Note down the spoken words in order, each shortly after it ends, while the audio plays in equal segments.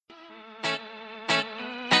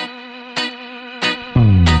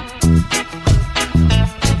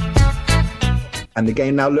And the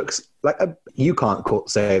game now looks like you can't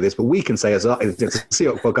say this, but we can say as it's a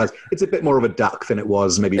Seahawks podcast, it's a bit more of a duck than it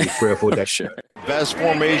was maybe 3 or 4 days ago. Best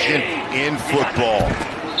formation in football.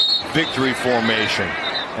 Victory formation.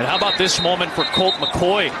 And how about this moment for Colt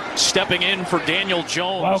McCoy stepping in for Daniel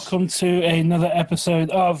Jones? Welcome to another episode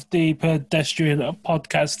of the Pedestrian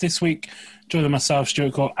Podcast. This week, joining myself,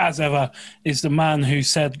 Stuart Court, as ever, is the man who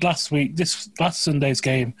said last Sunday's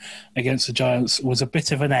game against the Giants was a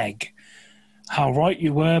bit of an egg. How right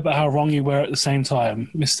you were, but how wrong you were at the same time.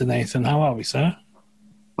 Mr. Nathan, how are we, sir?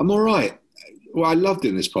 I'm all right. Well, I love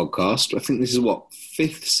doing this podcast. I think this is,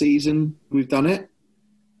 5th season we've done it?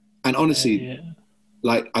 And honestly,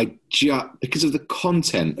 because of the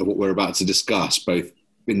content of what we're about to discuss, both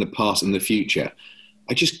in the past and the future,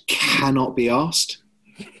 I just cannot be asked.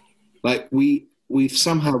 We've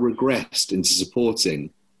somehow regressed into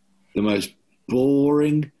supporting the most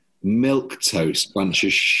boring, milquetoast bunch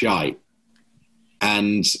of shite.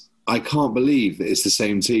 And I can't believe that it's the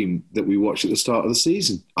same team that we watched at the start of the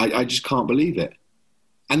season. I just can't believe it.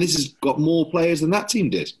 And this has got more players than that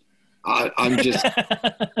team did. I'm just...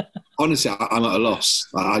 Honestly, I'm at a loss.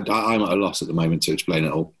 I'm at a loss at the moment to explain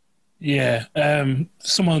it all. Yeah.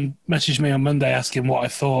 Someone messaged me on Monday asking what I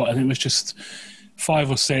thought, and it was just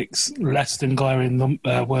 5 or 6 less than glaring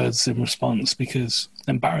words in response because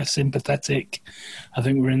embarrassing, pathetic. I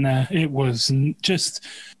think we're in there. It was just...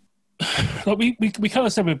 we kind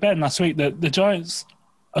of said with Ben last week that the Giants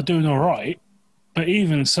are doing all right, but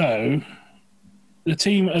even so, the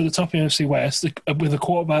team at the top of the NFC West, with a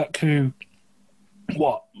quarterback who,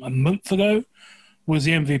 a month ago, was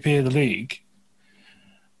the MVP of the league,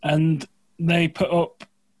 and they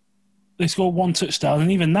scored 1 touchdown,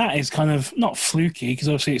 and even that is kind of not fluky because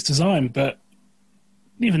obviously it's designed, but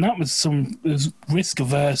even that was risk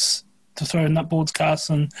averse to throw in that broadcast,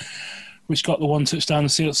 which got the 1 touchdown the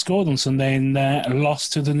Seahawks scored on Sunday and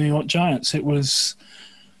lost to the New York Giants. It was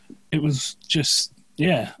just,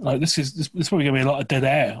 this is probably going to be a lot of dead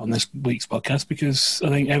air on this week's podcast because I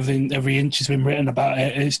think every inch has been written about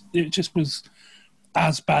it. It just was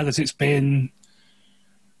as bad as it's been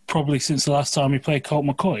probably since the last time we played Colt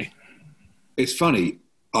McCoy. It's funny.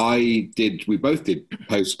 We both did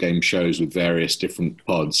post-game shows with various different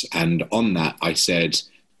pods, and on that I said,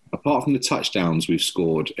 apart from the touchdowns we've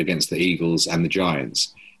scored against the Eagles and the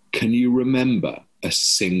Giants, can you remember a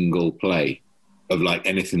single play of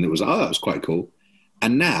anything that was, that was quite cool?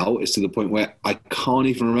 And now it's to the point where I can't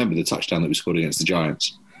even remember the touchdown that we scored against the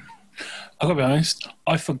Giants. I've got to be honest,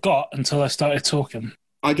 I forgot until I started talking.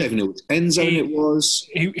 I don't even know which end zone it was.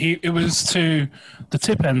 It was to the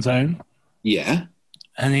tip end zone. Yeah.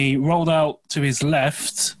 And he rolled out to his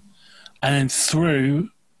left and then threw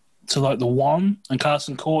to the 1, and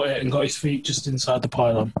Carson caught it and got his feet just inside the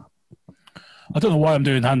pylon. I don't know why I'm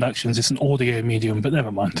doing hand actions. It's an audio medium, but never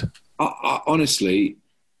mind. I honestly,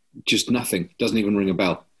 just nothing. Doesn't even ring a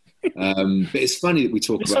bell. But it's funny that we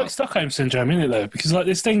talk about... It's like Stockholm Syndrome, isn't it, though? Because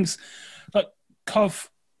there's things... Cov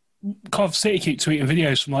City keep tweeting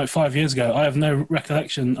videos from 5 years ago. I have no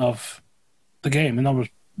recollection of the game, and I was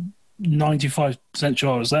 95%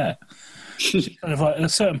 sure I was there. Kind of at a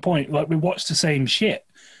certain point, we watched the same shit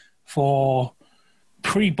for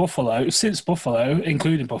pre-Buffalo, since Buffalo,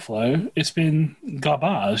 including Buffalo. It's been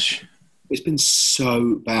garbage. It's been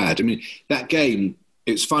so bad. I mean, that game,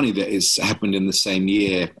 it's funny that it's happened in the same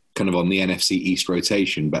year, kind of on the NFC East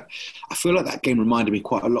rotation, but I feel like that game reminded me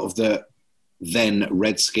quite a lot of the then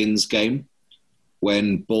Redskins game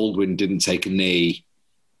when Baldwin didn't take a knee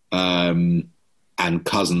and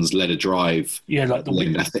Cousins led a drive. Yeah, the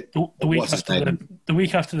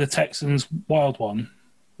week after the Texans wild one,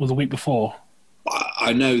 or the week before.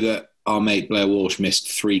 I know that our mate Blair Walsh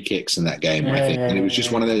missed 3 kicks in that game, I think. And it was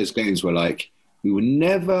just one of those games where, we were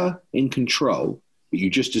never in control, but you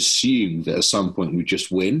just assumed that at some point we'd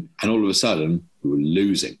just win, and all of a sudden we were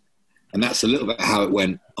losing. And that's a little bit how it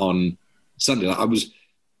went on Sunday. I was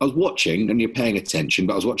watching, and you're paying attention,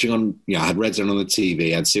 but I was watching on, I had Red Zone on the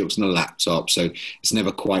TV, I had Seahawks on the laptop, so it's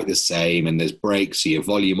never quite the same, and there's breaks, so you're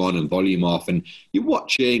volume on and volume off, and you're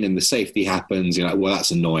watching, and the safety happens, you're like, well, that's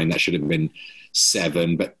annoying, that should have been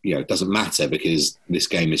 7, but, it doesn't matter because this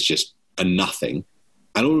game is just a nothing.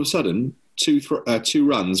 And all of a sudden, two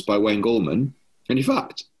runs by Wayne Gallman, and you're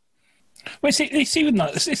fucked. Well, it's even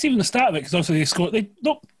the start of it, because obviously they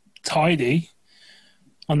looked tidy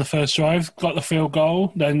on the first drive, got the field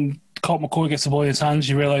goal, then Colt McCoy gets the ball in his hands,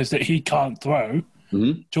 you realise that he can't throw.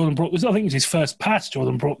 Mm-hmm. Jordan Brooks, I think it was his first pass,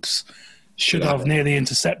 Jordan Brooks should have nearly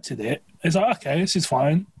intercepted it. It's okay, this is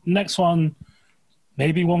fine. Next one,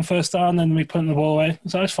 maybe 1 first down, then we put the ball away.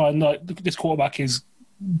 So that's fine. This quarterback is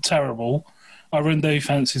terrible. Our run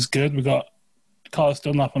defense is good. We've got Carlos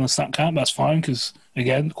Dunlap on a snap count. That's fine because,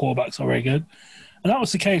 again, the quarterbacks are very good. And that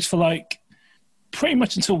was the case for, like, pretty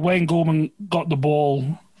much until Wayne Gorman got the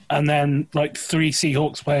ball and then, like, 3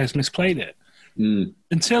 Seahawks players misplayed it.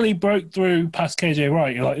 Until he broke through past KJ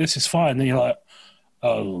Wright, you're like, this is fine. And you're like,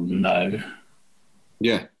 oh, no.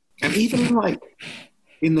 Yeah. And even, like,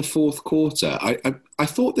 in the fourth quarter, I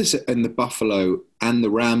thought this in the Buffalo and the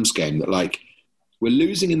Rams game that, like, we're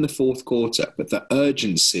losing in the fourth quarter, but the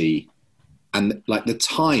urgency and, like, the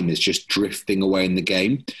time is just drifting away in the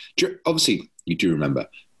game. Obviously, you do remember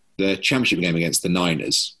the championship game against the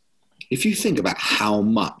Niners. If you think about how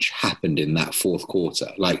much happened in that fourth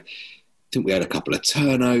quarter, like, I think we had a couple of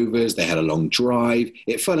turnovers, they had a long drive.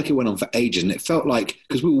 It felt like it went on for ages, and it felt like,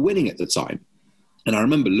 because we were winning at the time, and I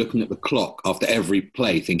remember looking at the clock after every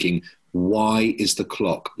play thinking, why is the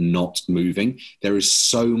clock not moving? There is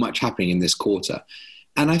so much happening in this quarter.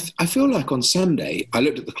 And I feel like on Sunday, I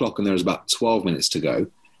looked at the clock and there was about 12 minutes to go. And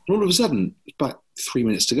all of a sudden, it's about 3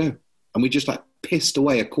 minutes to go. And we just, like, pissed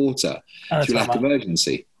away a quarter through lack of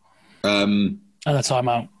urgency. And a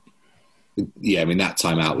timeout. Yeah, I mean, that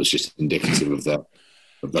timeout was just indicative of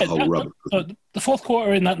the whole rubbish. The fourth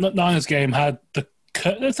quarter in that Niners game had the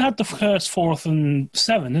first 4th and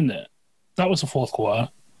 7, didn't it? That was the fourth quarter.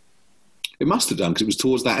 It must have done because it was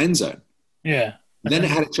towards that end zone. Yeah. Then it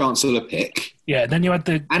had a chance of a pick. Yeah. Then you had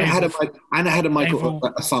it had a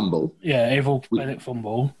fumble. Yeah, Avil Bennett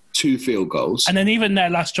fumble. 2 field goals. And then even their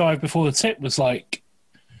last drive before the tip was like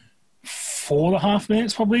 4.5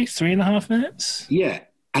 minutes, probably 3.5 minutes. Yeah.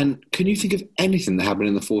 And can you think of anything that happened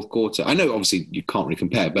in the fourth quarter? I know obviously you can't really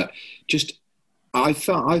compare, but just I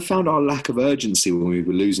found our lack of urgency when we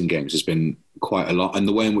were losing games has been quite a lot, and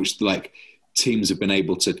the way in which, like, teams have been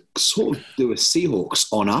able to sort of do a Seahawks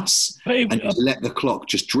on us and just let the clock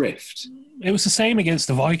just drift. It was the same against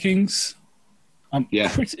the Vikings. Yeah.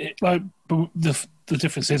 The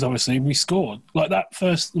difference is, obviously, we scored. Like, that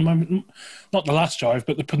first moment, not the last drive,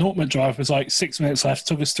 but the penultimate drive was like 6 minutes left. It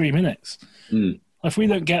took us 3 minutes. If we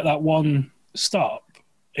don't get that one stop,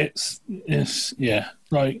 it's yeah,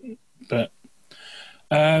 like, but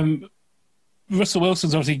Russell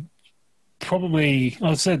Wilson's obviously probably,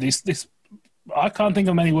 like I said, this I can't think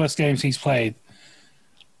of many worse games he's played,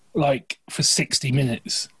 like, for 60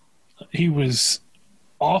 minutes. He was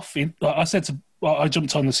off. I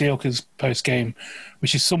jumped on the Seahawks post-game,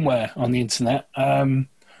 which is somewhere on the internet. I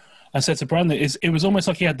said to Brandon, it was almost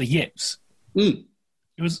like he had the yips. It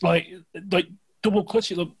was like double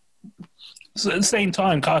clutch. So at the same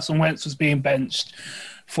time, Carson Wentz was being benched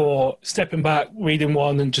for stepping back, reading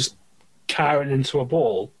one, and just carrying into a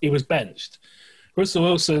ball. He was benched. Russell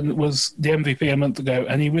Wilson was the MVP a month ago,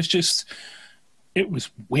 and he was just, it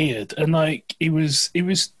was weird. And, like, he was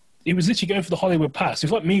literally going for the Hollywood pass. It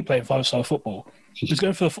was like me playing five-star football. He was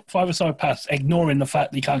going for the five-star pass, ignoring the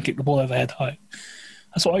fact that he can't kick the ball over head high.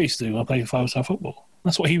 That's what I used to do when I played five-star football.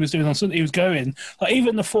 That's what he was doing on Sunday. He was going, like,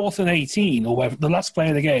 even the 4th and 18, or whatever, the last play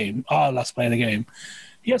of the game,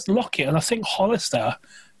 he has Lockett, and I think Hollister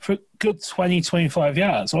for a good 20, 25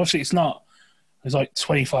 yards. Obviously, there's like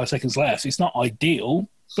 25 seconds left. It's not ideal,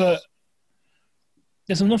 but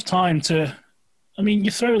there's enough time to, I mean,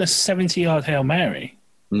 you're throwing a 70-yard Hail Mary.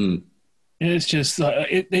 It's just,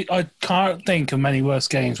 like, I can't think of many worse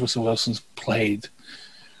games Russell Wilson's played.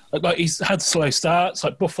 Like, he's had slow starts,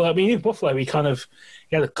 like Buffalo. I mean, in Buffalo, he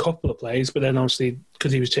had a couple of plays, but then obviously,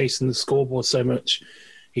 because he was chasing the scoreboard so much,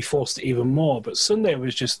 he forced it even more. But Sunday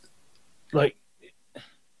was just, like,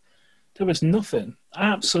 there was nothing.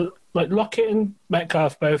 Absolutely. Like, Lockett and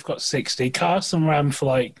Metcalf both got 60. Carson ran for,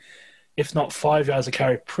 like, if not 5 yards a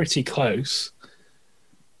carry, pretty close.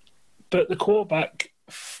 But the quarterback,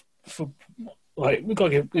 like, we've got to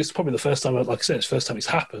give, it's probably the first time, like I said, it's the first time it's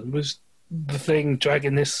happened, was the thing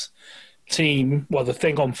dragging this team, well, the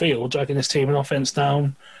thing on field, dragging this team and offense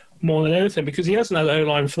down more than anything, because he hasn't had an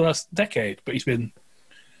O-line for the last decade, but he's been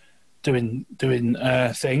doing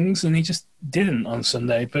things, and he just didn't on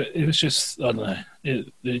Sunday. But it was just, I don't know,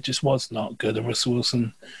 it just was not good, and Russell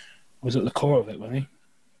Wilson was at the core of it, wasn't he?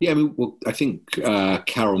 Yeah, I mean, well, I think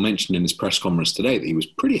Carroll mentioned in his press conference today that he was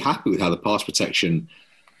pretty happy with how the pass protection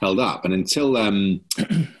held up, and until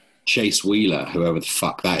Chase Wheeler, whoever the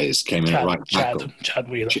fuck that is, came in at right tackle. Chad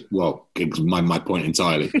Wheeler. Well, my point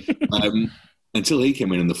entirely. Until he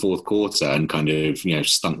came in the fourth quarter and kind of,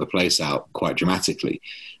 stunk the place out quite dramatically.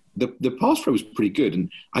 The pass pro was pretty good.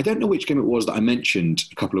 And I don't know which game it was that I mentioned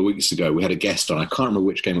a couple of weeks ago. We had a guest on. I can't remember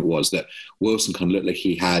which game it was, that Wilson kind of looked like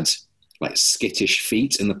he had, like, skittish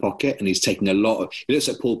feet in the pocket, and he's taking he looks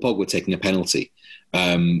like Paul Pogba taking a penalty.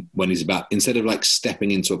 when he's instead of like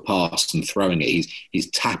stepping into a pass and throwing it, he's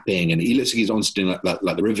tapping, and he looks like he's honestly doing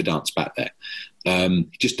like the river dance back there.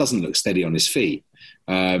 He just doesn't look steady on his feet.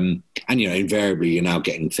 And, invariably you're now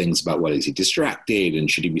getting things about, well, is he distracted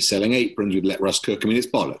and should he be selling aprons with Let Russ Cook? I mean, it's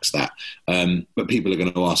bollocks that. But people are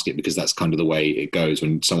going to ask it because that's kind of the way it goes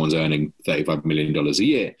when someone's earning $35 million a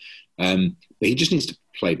year. But he just needs to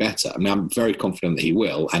play better. I mean, I'm very confident that he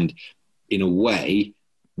will. And in a way,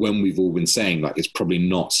 when we've all been saying like it's probably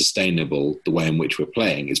not sustainable the way in which we're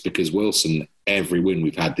playing, it's because Wilson, every win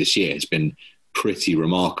we've had this year has been pretty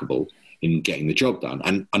remarkable in getting the job done.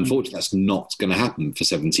 And unfortunately, that's not going to happen for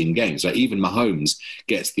 17 games. Like even Mahomes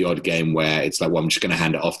gets the odd game where it's like, well, I'm just going to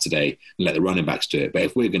hand it off today and let the running backs do it. But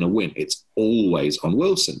if we're going to win, it's always on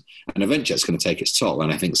Wilson. And eventually it's going to take its toll.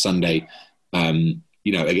 And I think Sunday,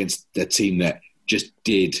 against a team that just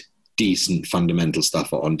did decent fundamental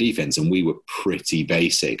stuff on defense, and we were pretty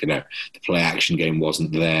basic. The play action game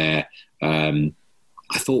wasn't there.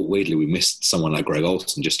 I thought weirdly we missed someone like Greg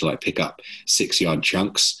Olsen just to like pick up 6-yard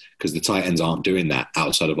chunks, because the tight ends aren't doing that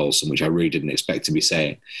outside of Olsen, which I really didn't expect to be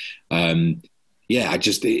saying.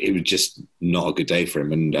 It was just not a good day for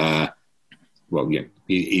him. And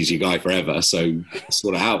he's your guy forever, so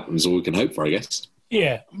sort it out is all we can hope for, I guess.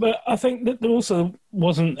 Yeah, but I think that there also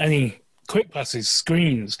wasn't any quick passes,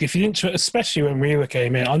 screens. If you didn't, especially when Wheeler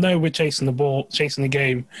came in, I know we're chasing the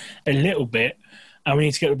game a little bit, and we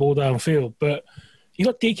need to get the ball downfield. But you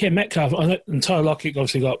got DK Metcalf, and Tyler Lockett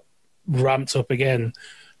obviously got ramped up again.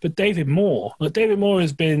 But David Moore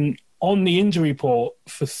has been on the injury report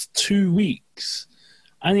for 2 weeks,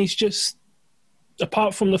 and he's just,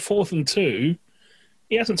 apart from the 4th and 2,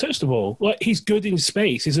 he hasn't touched the ball. Like, he's good in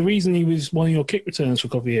space. There's a reason he was one of your kick returners for a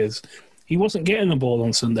couple of years. He wasn't getting the ball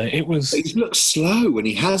on Sunday. He's looked slow, and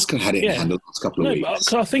he has had it in hand the last couple of weeks.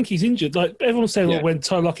 Because I think he's injured. Like everyone's saying, when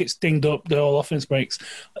Tyler Lockett's dinged up, the whole offense breaks.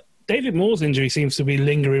 David Moore's injury seems to be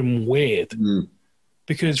lingering weird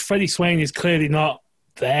because Freddie Swain is clearly not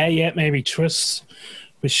there yet. Maybe trusts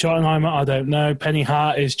with Schottenheimer, I don't know. Penny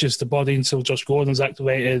Hart is just a body until Josh Gordon's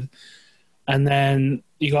activated. And then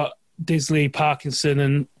you got Disley, Parkinson,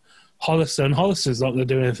 and Hollister. And Hollister's not going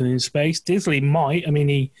to do anything in space. Disley might. I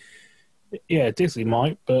mean, Disley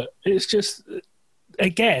might. But it's just,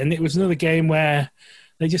 again, it was another game where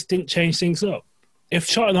they just didn't change things up. If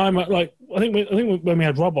Schottenheimer, I think when we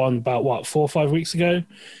had Rob on about 4 or 5 weeks ago,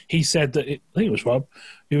 he said that I think it was Rob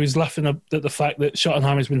who was laughing at the fact that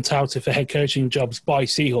Schottenheimer's been touted for head coaching jobs by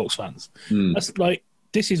Seahawks fans. That's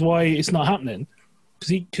this is why it's not happening,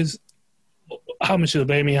 because how much of the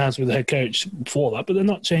blame he has with the head coach for that, but they're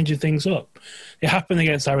not changing things up. It happened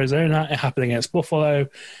against Arizona. It happened against Buffalo.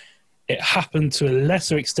 It happened to a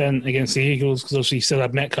lesser extent against the Eagles because obviously you still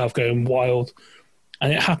had Metcalf going wild.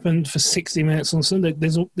 And it happened for 60 minutes on Sunday.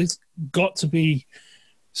 There's got to be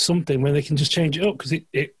something where they can just change it up, because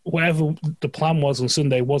it whatever the plan was on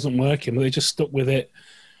Sunday wasn't working, but they just stuck with it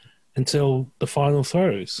until the final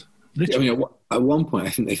throws. Literally. I mean, at one point, I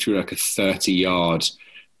think they threw like a 30-yard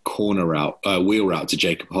corner route, wheel route to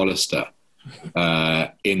Jacob Hollister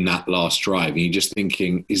in that last drive. And you're just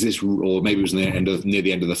thinking, is this, or maybe it was near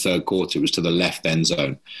the end of the third quarter, it was to the left end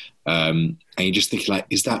zone. And you're just thinking,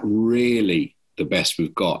 is that really the best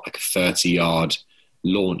we've got, like a 30-yard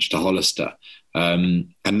launch to Hollister?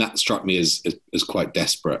 And that struck me as quite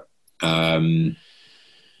desperate. And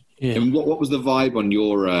what was the vibe on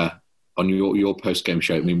your post-game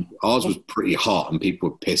show? I mean, ours was pretty hot and people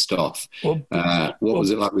were pissed off. What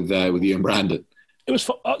was it like with you and Brandon? It was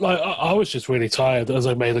I was just really tired, as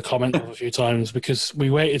I made the comment a few times, because we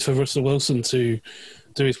waited for Russell Wilson to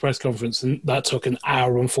do his press conference, and that took an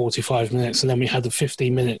hour and 45 minutes, and then we had the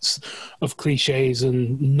 15 minutes of cliches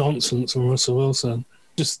and nonsense from Russell Wilson.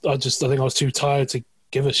 I think I was too tired to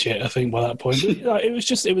give a shit, I think, by that point. Basically what I've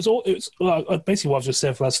just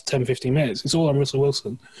said for the last 10, 15 minutes. It's all on Russell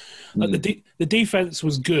Wilson. The defense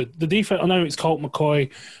was good. The defense, I know it's Colt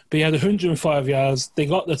McCoy, but he had 105 yards. They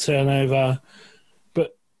got the turnover.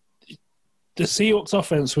 But the Seahawks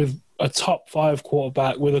offense with a top 5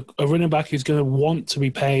 quarterback, with a running back who's going to want to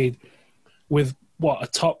be paid, with a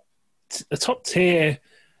top tier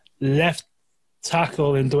left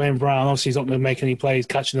tackle in Dwayne Brown. Obviously, he's not going to make any plays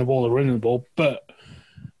catching the ball or running the ball, but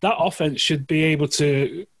that offense should be able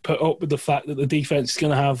to put up with the fact that the defense is going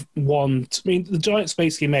to have one. I mean, the Giants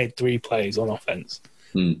basically made 3 plays on offense,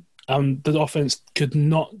 and the offense could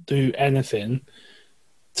not do anything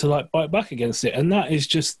to bite back against it, and that is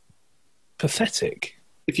just pathetic.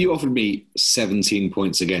 If you offered me 17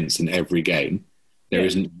 points against in every game, there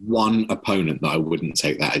isn't one opponent that I wouldn't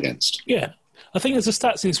take that against. Yeah. I think there's a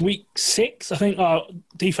stat since week 6. I think our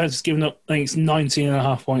defense has given up, I think it's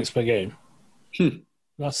 19.5 points per game.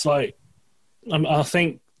 That's like, I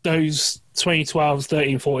think those 2012,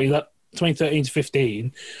 13, 14, that 2013 to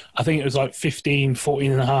 15, I think it was like 15,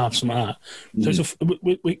 14 and a half, something like that. So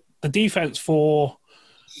the defense for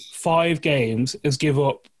 5 games has given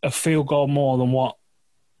up a field goal more than what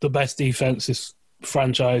the best defenses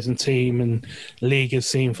franchise and team and league has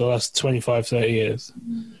seen for the last 25, 30 years.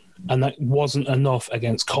 And that wasn't enough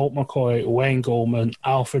against Colt McCoy, Wayne Gallman,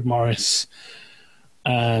 Alfred Morris,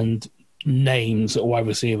 and names at wide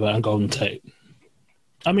receiver and Golden Tate.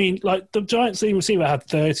 I mean, like, the Giants leading receiver had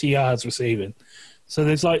 30 yards receiving. So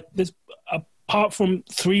there's apart from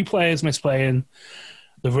 3 players misplaying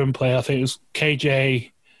the run play, I think it was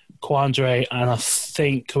KJ, Quandre, and I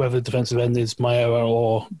think whoever the defensive end is, Mayowa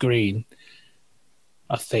or Green,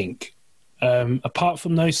 I think. Apart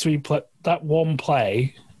from those 3 that one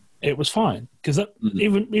play, it was fine. Because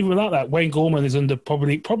even without that, Wayne Gallman is under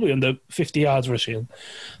probably under 50 yards rushing.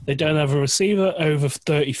 They don't have a receiver over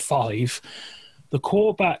 35. The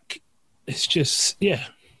quarterback is just,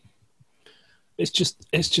 it's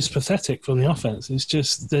just pathetic from the offense. It's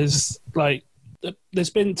just, there's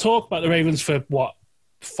been talk about the Ravens for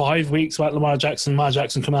 5 weeks about Lamar Jackson. Lamar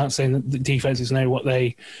Jackson come out saying that the defenses know what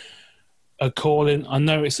they are calling. I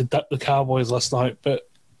know it's the Cowboys last night, but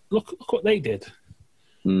look what they did.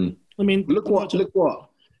 I mean, look what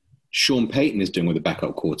Sean Payton is doing with a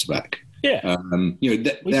backup quarterback. Yeah, he's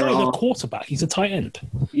not a quarterback; he's a tight end.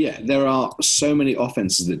 Yeah, there are so many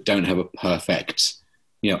offenses that don't have a perfect,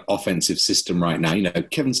 offensive system right now.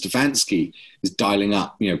 Kevin Stefanski is dialing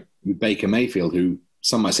up, Baker Mayfield, who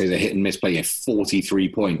some might say is a hit and miss player, 43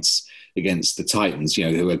 points against the Titans,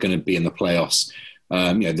 who are going to be in the playoffs.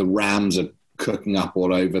 The Rams are cooking up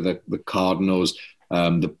all over the Cardinals.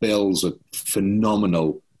 The Bills are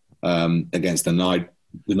phenomenal against the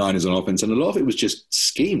Niners on offense, and a lot of it was just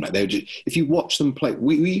scheme. Like they were just, if you watch them play,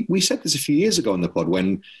 we said this a few years ago on the pod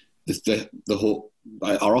when the whole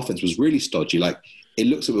our offense was really stodgy. Like it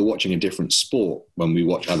looks like we're watching a different sport when we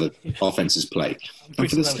watch other offenses play. And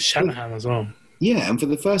for that was Shanahan as well. Yeah, and for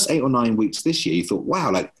the first 8 or 9 weeks this year, you thought,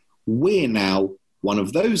 wow, like we're now one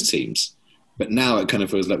of those teams. But now it kind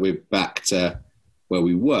of feels like we're back to where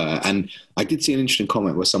we were. And I did see an interesting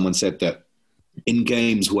comment where someone said that in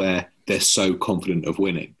games where they're so confident of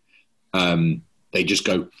winning, they just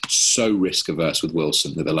go so risk averse with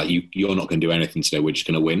Wilson that they're like, you're not going to do anything today. We're just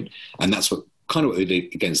going to win. And that's what they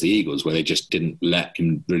did against the Eagles, where they just didn't let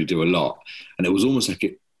him really do a lot. And it was almost like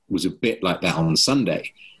it was a bit like that on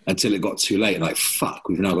Sunday until it got too late. Like, fuck,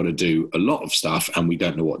 we've now got to do a lot of stuff and we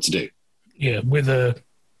don't know what to do. Yeah, with a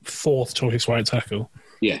 4th choice right tackle.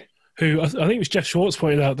 Yeah. Who I think it was Jeff Schwartz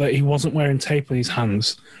pointed out that he wasn't wearing tape on his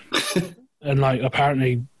hands. And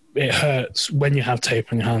apparently it hurts when you have tape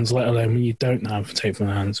on your hands, let alone when you don't have tape on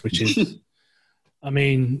your hands, which is, I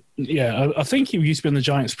mean, yeah, I think he used to be on the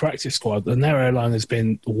Giants practice squad and their airline has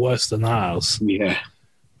been worse than ours. Yeah.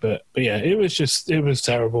 But yeah, it was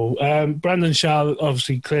terrible. Brandon Shaw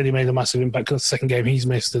obviously clearly made a massive impact because the second game he's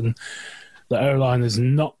missed and the O-line has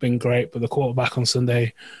not been great, but the quarterback on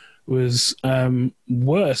Sunday was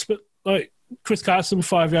worse. But Chris Carson,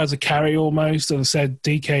 5 yards of carry almost. And I said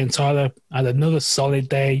DK and Tyler had another solid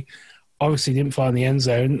day. Obviously didn't find the end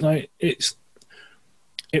zone.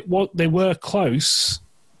 They were close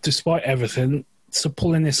despite everything to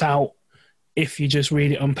pulling this out if you just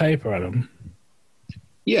read it on paper, Adam.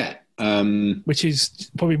 Yeah. Which is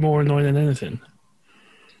probably more annoying than anything.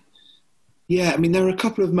 Yeah, I mean, there were a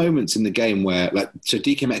couple of moments in the game where, so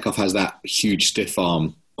DK Metcalf has that huge stiff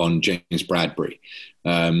arm on James Bradbury.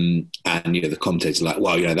 And, the commentators are like,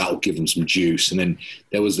 well, that'll give them some juice. And then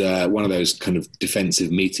there was one of those kind of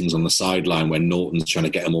defensive meetings on the sideline where Norton's trying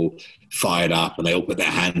to get them all fired up and they all put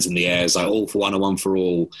their hands in the air. It's like all for one and one for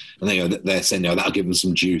all. And they're saying, that'll give them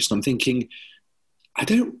some juice. And I'm thinking,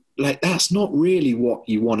 that's not really what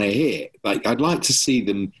you want to hear. I'd like to see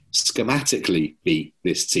them schematically beat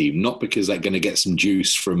this team, not because they're going to get some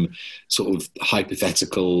juice from sort of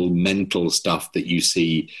hypothetical mental stuff that you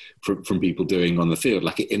see from people doing on the field.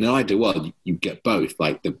 In an ideal world, you get both.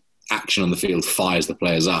 The action on the field fires the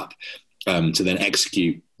players up to then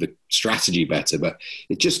execute the strategy better. But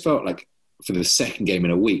it just felt like for the second game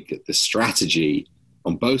in a week that the strategy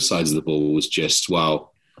on both sides of the ball was just,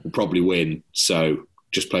 well, we'll probably win, so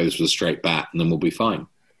just play this with a straight bat and then we'll be fine.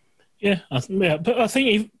 Yeah, but I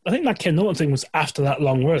think that Ken Norton thing was after that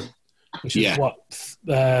long run, which is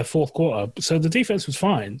fourth quarter. So the defense was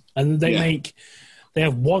fine, and they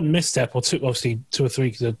have one misstep or two, obviously 2 or 3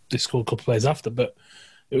 because they scored a couple of plays after, but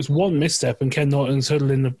it was one misstep and Ken Norton's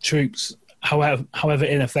huddling the troops, however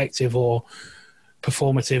ineffective or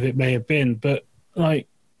performative it may have been. But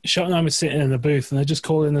Schottenheimer was sitting in the booth and they're just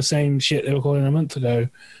calling the same shit they were calling a month ago,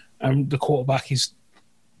 and the quarterback is,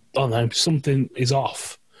 I don't know, something is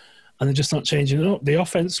off, and they're just not changing it up. The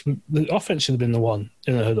offense should have been the one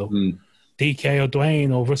in the huddle. DK or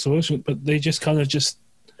Dwayne or Russell Wilson, but they just kind of just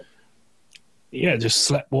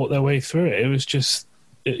sleptwalked their way through it. It was just,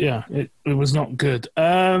 it was not good.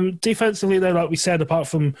 Defensively, though, like we said, apart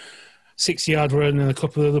from 6-yard run and a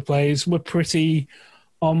couple of other plays, were pretty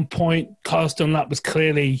on point. Carlos Dunlap was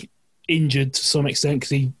clearly injured to some extent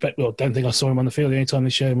because don't think I saw him on the field. The only time they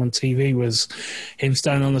showed him on TV was him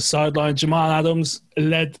standing on the sideline. Jamal Adams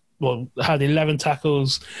had 11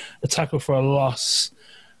 tackles, a tackle for a loss,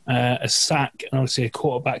 a sack, and obviously a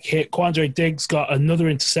quarterback hit. Quandre Diggs got another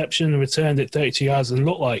interception, returned it 32 yards, and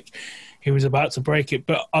looked like he was about to break it.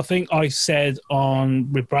 But I think I said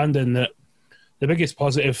with Brandon that the biggest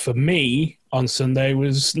positive for me on Sunday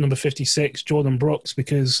was number 56, Jordan Brooks,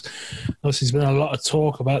 because obviously there's been a lot of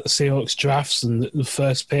talk about the Seahawks drafts and the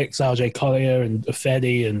first picks, RJ Collier and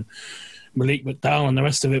Fedi and Malik McDowell and the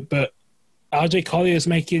rest of it. But RJ Collier is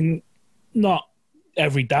making not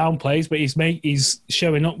every down plays, but he's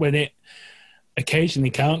showing up when it occasionally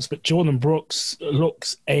counts. But Jordan Brooks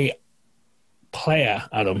looks a player,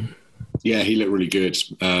 Adam. Yeah, he looked really good.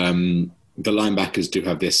 The linebackers do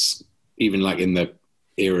have this, even like in the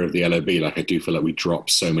era of the LOB, like I do feel like we drop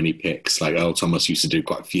so many picks. Like Earl Thomas used to do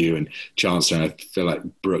quite a few, and Chancellor, and I feel like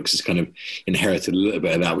Brooks has kind of inherited a little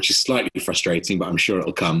bit of that, which is slightly frustrating, but I'm sure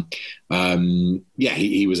it'll come.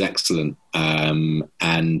 He was excellent.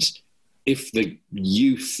 And if the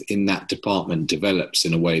youth in that department develops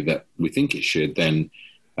in a way that we think it should, then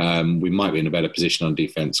we might be in a better position on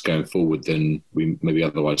defense going forward than we maybe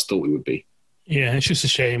otherwise thought we would be. Yeah, it's just a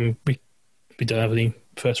shame we don't have any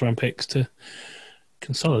first-round picks to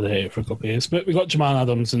consolidate it for a couple of years. But we got Jamal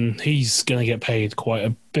Adams, and he's going to get paid quite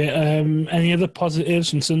a bit. Any other positives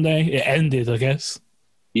from Sunday? It ended, I guess.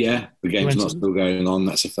 Yeah, the game's not still going on.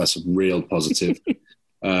 That's a real positive.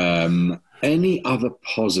 Any other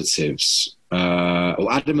positives?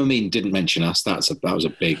 Adam Amin didn't mention us. That was a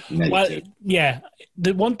big negative. Well, yeah.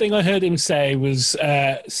 The one thing I heard him say was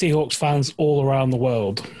Seahawks fans all around the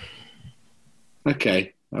world.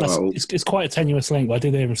 Okay. It's quite a tenuous link, but I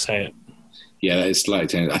did hear him say it. Yeah, it's slightly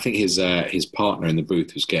tenuous. I think his partner in the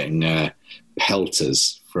booth was getting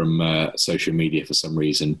pelters from social media for some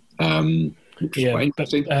reason. Yeah,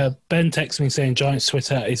 but Ben texted me saying Giants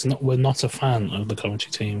Twitter we're not a fan of the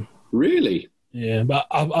commentary team. Really? Yeah, but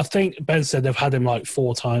I think Ben said they've had him like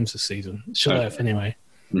 4 times this season. Should have anyway.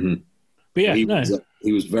 Mm-hmm. But yeah, he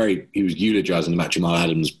was eulogising about Jamal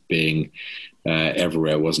Adams being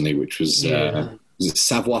everywhere, wasn't he? Which was was it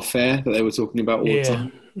savoir faire that they were talking about all the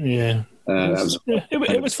time? Yeah.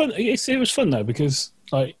 It was fun. It was fun though, because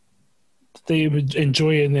like they were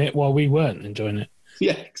enjoying it while we weren't enjoying it.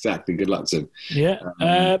 Yeah, exactly. Good luck to him. Yeah,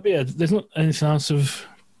 but yeah, there's not anything else of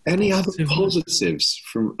any other positives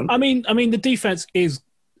from. I mean, the defense is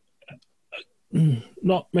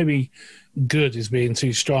not maybe good is being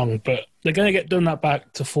too strong, but they're going to get done that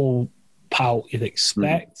back to full pout. You'd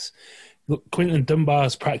expect. Look, Quinton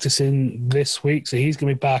Dunbar's practicing this week, so he's going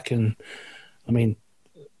to be back, and I mean,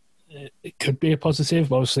 it could be a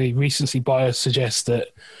positive. Obviously, recency bias suggests that.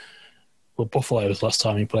 Well, Buffalo was last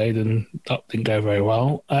time he played, and that didn't go very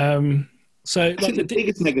well. So I think the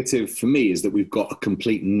biggest negative for me is that we've got a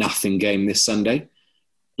complete nothing game this Sunday.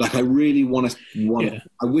 Like, I really want.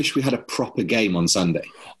 I wish we had a proper game on Sunday.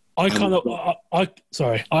 I kind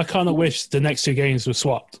of wish the next 2 games were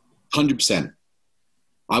swapped. 100%.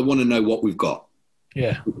 I want to know what we've got.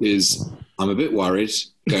 Yeah, because I'm a bit worried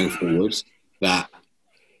going forward that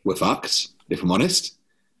we're fucked, if I'm honest.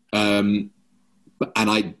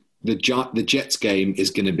 The Jets game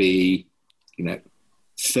is going to be,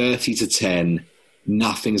 30-10.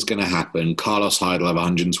 Nothing's going to happen. Carlos Hyde will have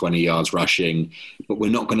 120 yards rushing, but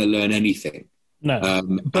we're not going to learn anything. No,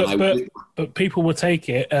 but people will take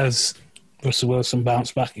it as Russell Wilson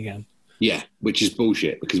bounced back again. Yeah, which is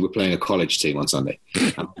bullshit because we're playing a college team on Sunday.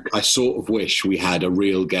 I sort of wish we had a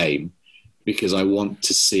real game because I want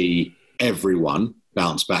to see everyone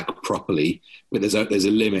bounce back properly, but there's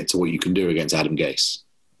a limit to what you can do against Adam Gase.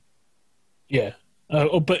 Yeah.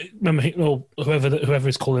 But remember, whoever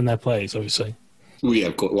is calling their plays, obviously.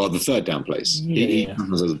 Well, the third down plays. Yeah, he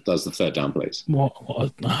does the third down plays.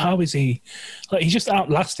 How is he? Like, he's just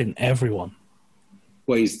outlasting everyone.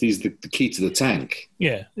 Well, he's the key to the tank.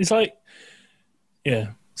 Yeah. It's like, yeah.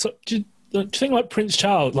 So do you think like Prince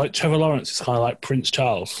Charles, like Trevor Lawrence is kind of like Prince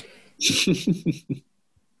Charles?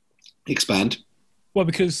 Expand. Well,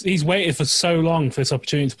 because he's waited for so long for this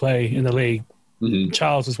opportunity to play in the league. Mm-hmm.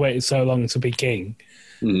 Charles has waited so long to be king.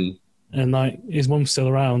 Mm-hmm. and like his mum's still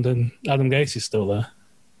around, and Adam Gase is still there.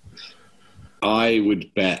 I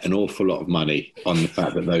would bet an awful lot of money on the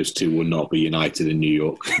fact that those two will not be united in New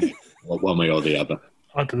York, one way or the other.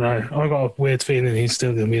 I don't know. I've got a weird feeling he's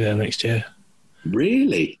still going to be there next year.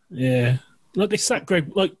 Really? Yeah. Like they sacked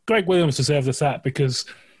Greg Williams deserved the sack because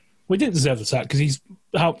we didn't deserve the sack because he's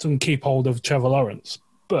helped them keep hold of Trevor Lawrence,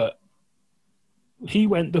 but he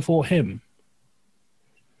went before him.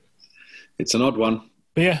 It's an odd one.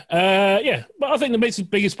 But yeah. But I think the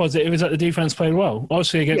biggest positive is that the defense played well.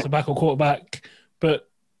 Obviously against a backup quarterback, but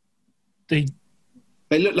they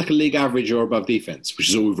look like a league average or above defense, which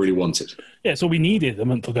is all we've really wanted. Yeah, it's all we needed a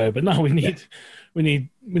month ago. But now we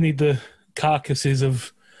need the carcasses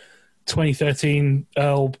of 2013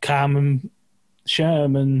 Earl, Cam, and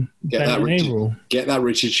Sherman, get that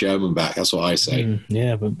Richard Sherman back. That's what I say.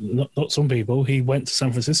 Yeah, but not some people. He went to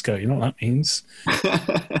San Francisco. You know what that means?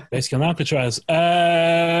 Basically on Alcatraz.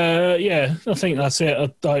 Yeah, I think that's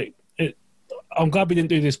it. I'm glad we didn't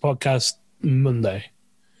do this podcast Monday.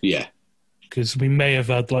 Yeah. Because we may have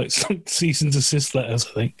had like some cease and desist letters,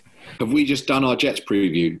 I think. Have we just done our Jets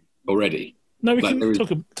preview already? No, we can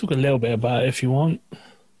talk a little bit about it if you want.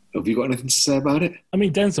 Have you got anything to say about it? I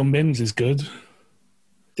mean, Denzel Mims is good.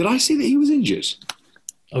 Did I see that he was injured?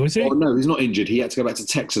 Oh, is he? Oh, no, he's not injured. He had to go back to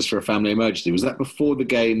Texas for a family emergency. Was that before the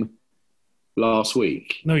game last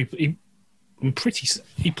week? No, he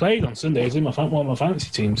played on Sunday. He's in one of my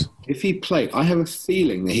fantasy teams. If he played, I have a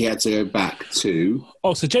feeling that he had to go back to...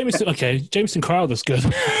 Oh, so Jameson Crowder's good.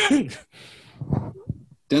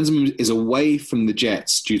 Denzel is away from the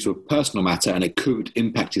Jets due to a personal matter, and it could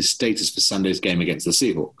impact his status for Sunday's game against the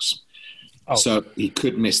Seahawks. Oh. So he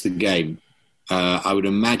could miss the game. I would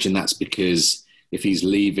imagine that's because if he's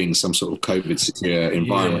leaving some sort of COVID-secure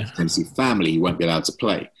environment, potentially family, he won't be allowed to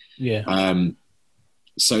play. Yeah.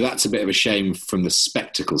 So that's a bit of a shame from the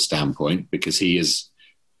spectacle standpoint because he is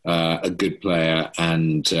a good player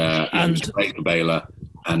and great for Baylor.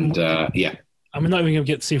 And yeah. And we're not even going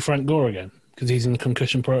to get to see Frank Gore again because he's in the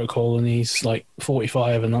concussion protocol and he's like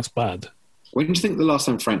 45 and that's bad. When do you think the last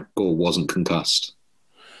time Frank Gore wasn't concussed?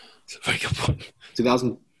 That's a very good point.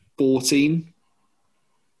 2014?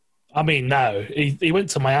 I mean, no. He went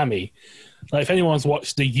to Miami. Like, if anyone's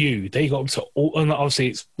watched The U, they got up to all... And obviously,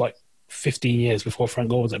 it's like 15 years before Frank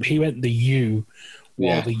Gore was there. But he went The U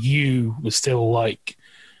while The U was still like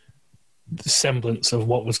the semblance of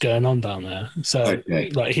what was going on down there. So,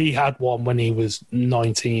 like, he had one when he was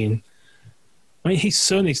 19. I mean, his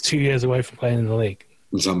son is 2 years away from playing in the league.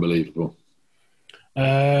 It's unbelievable.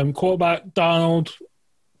 Quarterback, Darnold,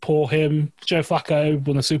 poor him. Joe Flacco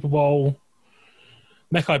won the Super Bowl.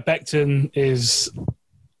 Mekhi Becton is...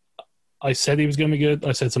 I said he was going to be good.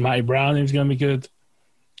 I said to Matty Brown he was going to be good.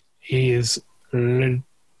 He is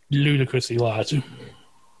ludicrously large.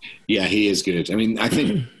 Yeah, he is good. I mean, I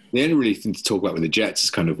think the only really thing to talk about with the Jets is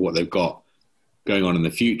kind of what they've got going on in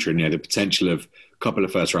the future. And, the potential of a couple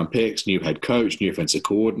of first-round picks, new head coach, new offensive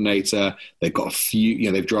coordinator. They've got a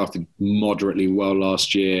few... they've drafted moderately well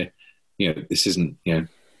last year. This isn't...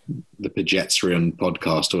 the Projestrian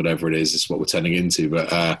podcast or whatever it is what we're turning into.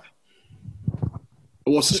 But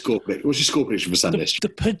what's the score? What's your score prediction for Sunday? The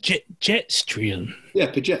Projestrian.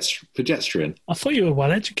 Yeah, Projestrian. I thought you were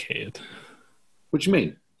well educated. What do you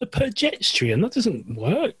mean? The Projestrian. That doesn't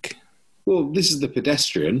work. Well, this is the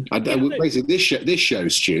pedestrian. Basically, this show,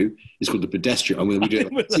 Stu, is called the pedestrian. I mean, we do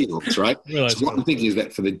it with Seahawks, right? So what I'm thinking is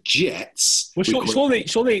that for the Jets... Well,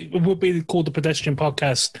 surely it would be called the Pedestrian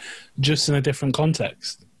Podcast just in a different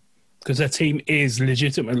context. Because their team is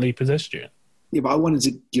legitimately pedestrian. Yeah, but I wanted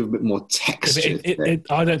to give a bit more texture.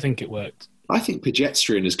 I don't think it worked. I think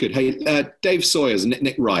pedestrian is good. Hey, Dave Sawyers and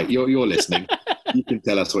Nick Wright, you're listening. You can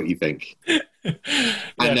tell us what you think.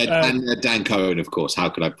 And Dan Cohen, of course. How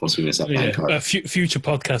could I possibly miss out Dan Cohen? Future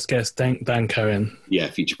podcast guest, Dan Cohen. Yeah,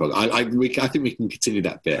 future podcast. I think we can continue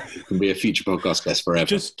that bit. It can be a future podcast guest forever.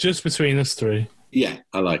 Just between us three. Yeah,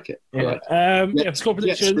 I like it. Score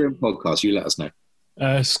prediction. Podcast. You let us know.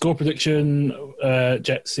 Score prediction,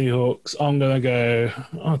 Jets, Seahawks. I'm going to go...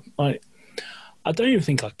 I don't even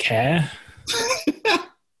think I care.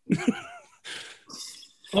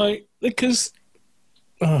 Because...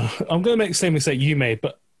 I'm going to make the same mistake you made,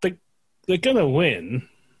 but they're going to win,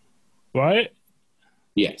 right?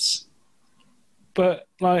 Yes. But,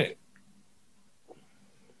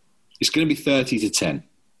 it's going to be 30-10.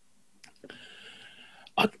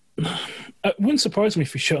 It wouldn't surprise me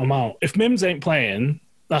if we shut them out. If Mims ain't playing,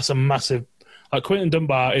 that's a massive... Quentin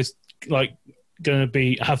Dunbar is, going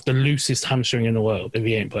to have the loosest hamstring in the world if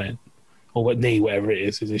he ain't playing. Or what knee, whatever it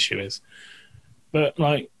is, his issue is. But,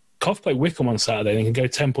 Cough played Wickham on Saturday and he can go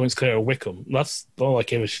 10 points clear of Wickham. That's all I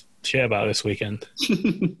give shit about this weekend.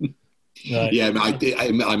 Like, yeah,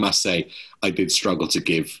 I must say, I did struggle to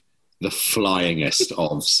give the flyingest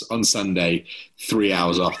ofs on Sunday, 3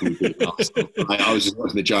 hours after we beat Arsenal. I was just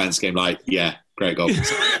watching the Giants game like, yeah, great goal.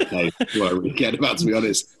 Okay, what I really cared about, to be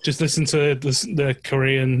honest. Just listen to the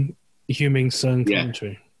Korean Heung-min Son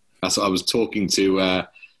commentary. That's what I was talking to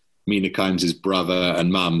Mina Kimes' brother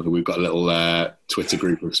and mum, who we've got a little Twitter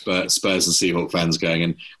group of Spurs and Seahawks fans going,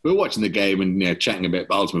 and we were watching the game and chatting a bit,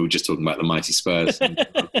 but ultimately we were just talking about the mighty Spurs.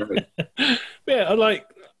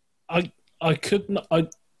 I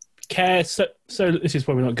care. So this is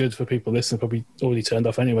probably not good for people listening. Probably already turned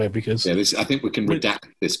off anyway because I think we can redact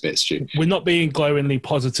this bit, Stu. We're not being glowingly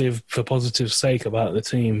positive for positive's sake about the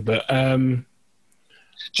team, but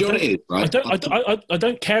do you know what it is, right? I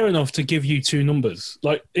don't care enough to give you two numbers.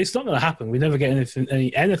 Like, it's not going to happen. We never get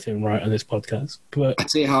anything right on this podcast. But I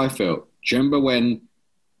tell you how I felt. Do you remember when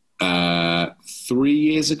 3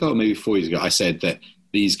 years ago, or maybe 4 years ago, I said that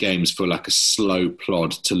these games feel like a slow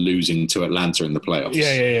plod to losing to Atlanta in the playoffs?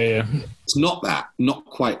 Yeah. It's not that, not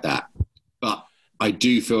quite that. But I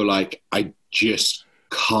do feel like I just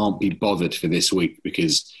can't be bothered for this week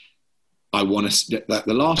because I want to...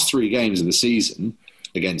 The last 3 games of the season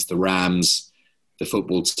against the Rams, the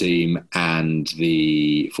football team, and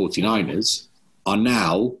the 49ers are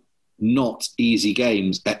now not easy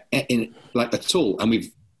games at all. And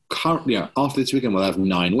we've currently, after this weekend, we'll have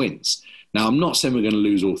 9 wins. Now, I'm not saying we're going to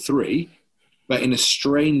lose all 3, but in a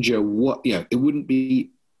stranger, it wouldn't be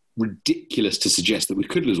ridiculous to suggest that we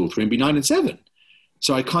could lose all 3 and be 9-7.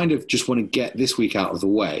 So I kind of just want to get this week out of the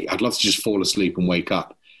way. I'd love to just fall asleep and wake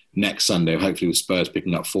up next Sunday, hopefully with Spurs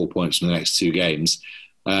picking up 4 points from the next 2 games,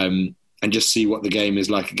 and just see what the game is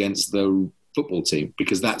like against the football team,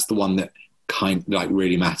 because that's the one that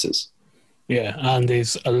really matters. Yeah, and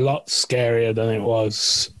is a lot scarier than it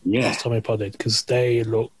was last time we podded, because they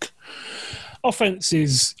look... Offense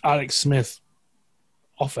is Alex Smith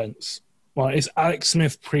offense. Well, it's Alex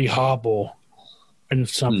Smith pre-Harbaugh in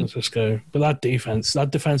San Francisco. But that defense,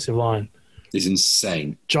 that defensive line... is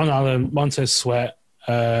insane. John Allen, Montez Sweat...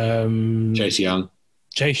 Chase Young,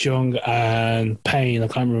 and Payne. I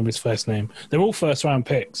can't remember his first name. They're all first-round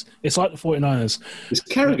picks. It's like the 49ers. Is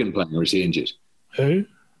Kerrigan playing or is he injured? Who?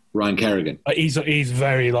 Ryan Kerrigan. He's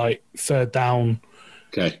very third down.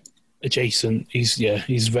 Okay. Adjacent. He's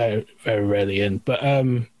very, very rarely in. But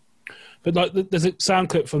there's a sound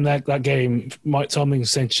clip from that game. Mike Tomlin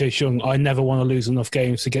saying to Chase Young, "I never want to lose enough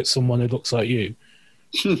games to get someone who looks like you."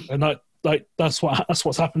 And that's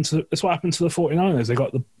what happened to the 49ers. They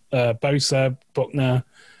got the Bosa, Buckner,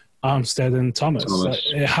 Armstead, and Thomas.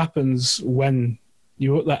 It happens when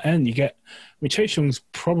you're at that end. Chase Young's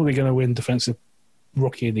probably going to win Defensive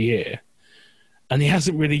Rookie of the Year, and he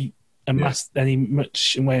hasn't really amassed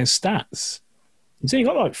much in way of stats. He's only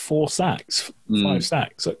got 4 sacks, 5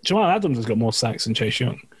 sacks. Jamal Adams has got more sacks than Chase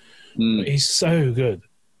Young. But he's so good.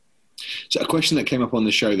 So a question that came up on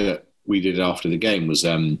the show that we did after the game was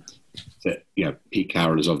that Pete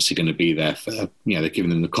Carroll is obviously going to be there for they're giving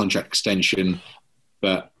them the contract extension,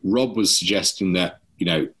 but Rob was suggesting that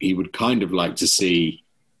he would kind of like to see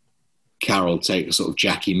Carroll take a sort of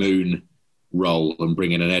Jackie Moon role and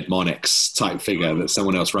bring in an Ed Monix type figure, that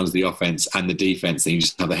someone else runs the offense and the defense, and you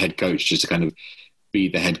just have the head coach just to kind of be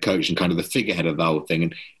the head coach and kind of the figurehead of the whole thing.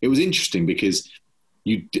 And it was interesting because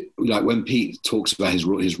when Pete talks about his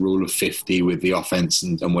rule of 50 with the offense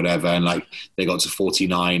and whatever, and they got to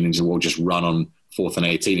 49 and said, "Well, just run on 4th and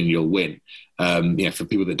 18 and you'll win." For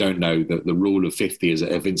people that don't know, the rule of 50 is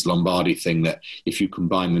a Vince Lombardi thing, that if you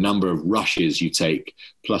combine the number of rushes you take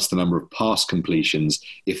plus the number of pass completions,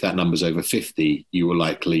 if that number's over 50, you will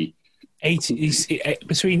likely...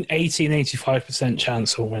 between 80 and 85%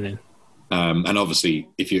 chance of winning. And obviously,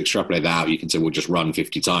 if you extrapolate that out, you can say, well, just run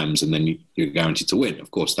 50 times and then you're guaranteed to win.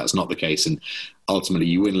 Of course, that's not the case. And ultimately,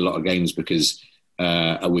 you win a lot of games because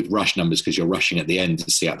with rush numbers, because you're rushing at the end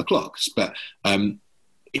to see out the clocks. But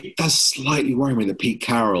it does slightly worry me that Pete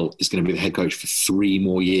Carroll is going to be the head coach for 3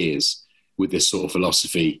 more years with this sort of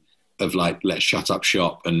philosophy of let's shut up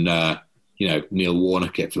shop and, Neil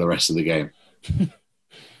Warnock it for the rest of the game.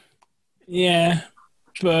 Yeah.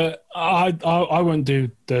 But I wouldn't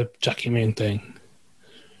do the Jackie Moon thing.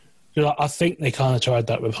 I think they kind of tried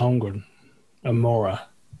that with Holmgren and Mora.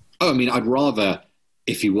 Oh, I mean, I'd rather,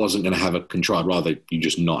 if he wasn't going to have a control, I'd rather you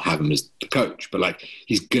just not have him as the coach. But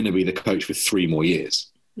he's going to be the coach for 3 more years.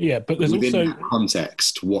 Yeah, but there's within also that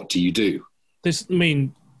context, what do you do?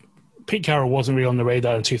 Pete Carroll wasn't really on the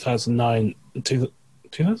radar in 2009.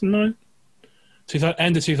 2009?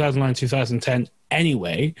 End of 2009, 2010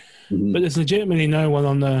 anyway. Mm-hmm. But there's legitimately no one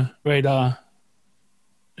on the radar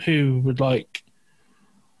who would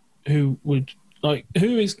who would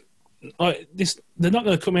who is this. They're not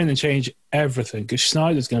going to come in and change everything because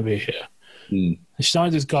Schneider's going to be here. And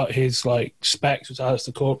Schneider's got his specs, which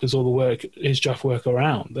Alistair Corp does all the work, his draft work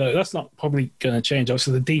around. That's not probably going to change.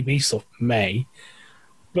 Obviously, the DB stuff may,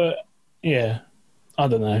 but yeah, I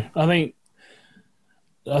don't know. I think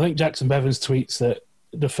Jackson Bevins tweets that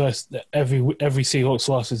every Seahawks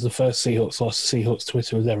loss is the first Seahawks loss Seahawks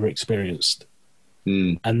Twitter has ever experienced.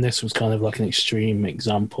 And this was kind of like an extreme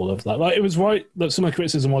example of that. It was right that some of the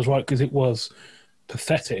criticism was right because it was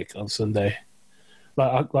pathetic on Sunday.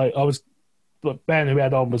 Ben, who we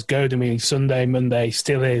had on, was goading me Sunday, Monday,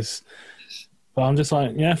 still is. But I'm just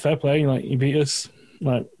yeah, fair play. You beat us,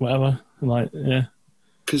 whatever. Yeah.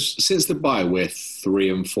 Because since the bye, we're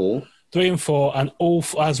 3-4. 3-4, and all,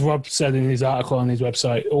 as Rob said in his article on his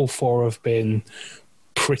website, all 4 have been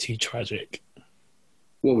pretty tragic.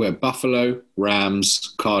 Well, we're Buffalo,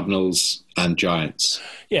 Rams, Cardinals, and Giants.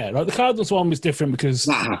 Yeah, the Cardinals one was different because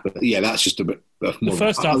that happened. Yeah, that's just a bit. The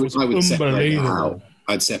first half was unbelievable.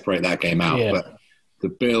 I'd separate that game out, yeah. But the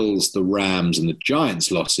Bills, the Rams, and the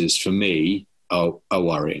Giants losses for me are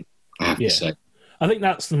worrying. I have to say. I think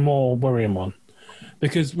that's the more worrying one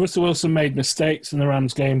because Russell Wilson made mistakes in the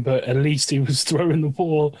Rams game, but at least he was throwing the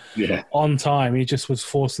ball on time. He just was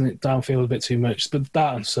forcing it downfield a bit too much. But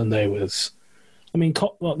that on Sunday was. I mean,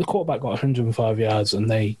 the quarterback got 105 yards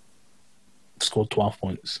and they scored 12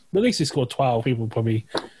 points. But at least he scored 12. People probably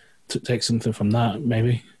take something from that,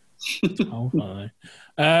 maybe. 12, I don't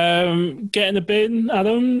know. Get in the bin,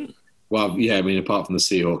 Adam? Well, yeah, I mean, apart from the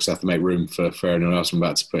Seahawks, I have to make room for anyone else I'm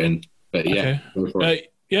about to put in. But yeah,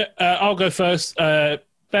 I'll go first.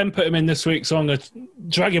 Ben put him in this week, so I'm going to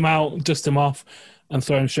drag him out, dust him off, and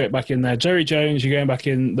throw him straight back in there. Jerry Jones, you're going back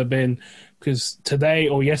in the bin. Because today,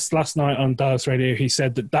 or last night on Dallas Radio, he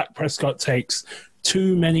said that Dak Prescott takes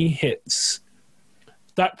too many hits.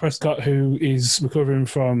 Dak Prescott, who is recovering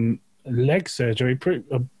from leg surgery,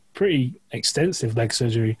 pretty extensive leg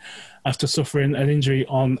surgery, after suffering an injury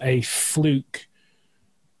on a freak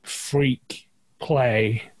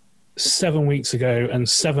play 7 weeks ago and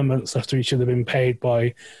 7 months after he should have been paid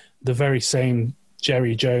by the very same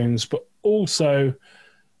Jerry Jones, but also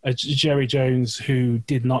a Jerry Jones who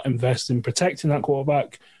did not invest in protecting that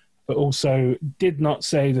quarterback, but also did not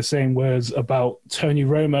say the same words about Tony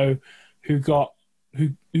Romo,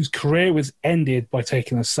 whose career was ended by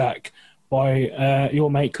taking a sack by your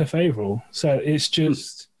mate Cliff Averill. So it's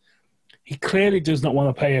just he clearly does not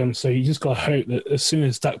want to pay him. So you just got to hope that as soon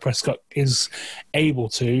as Dak Prescott is able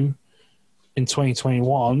to in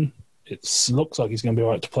 2021. It looks like he's going to be all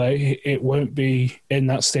right to play. It won't be in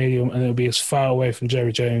that stadium, and it'll be as far away from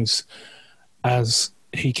Jerry Jones as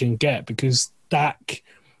he can get because Dak,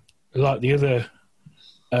 like the other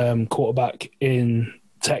quarterback in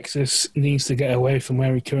Texas, needs to get away from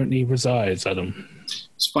where he currently resides, Adam.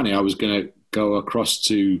 It's funny, I was going to go across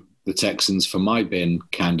to the Texans for my bin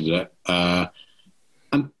candidate.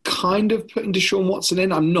 I'm kind of putting Deshaun Watson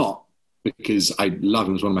in. I'm not because I love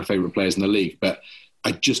him as one of my favourite players in the league, but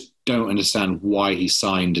I just don't understand why he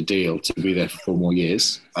signed a deal to be there for 4 more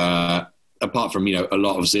years. Apart from, a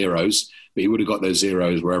lot of zeros, but he would have got those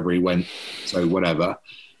zeros wherever he went. So whatever.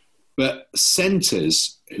 But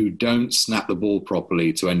centers who don't snap the ball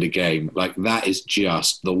properly to end a game, that is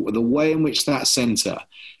just the way in which that center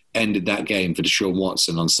ended that game for Deshaun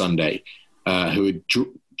Watson on Sunday, who had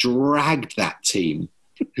dragged that team,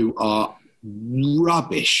 who are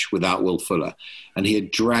rubbish without Will Fuller, and he had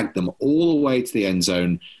dragged them all the way to the end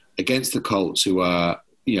zone against the Colts, who are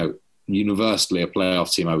universally a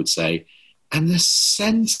playoff team, I would say, and the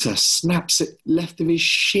center snaps it left of his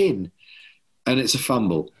shin and it's a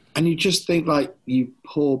fumble, and you just think you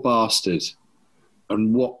poor bastard,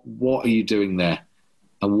 and what are you doing there,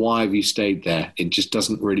 and why have you stayed there? It just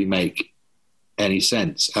doesn't really make any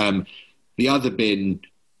sense. The other bin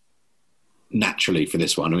naturally for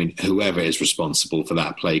this one, I mean, whoever is responsible for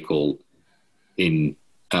that play call in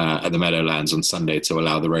at the Meadowlands on Sunday to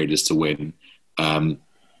allow the Raiders to win,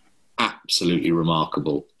 absolutely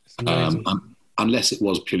remarkable. Unless it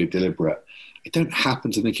was purely deliberate. I don't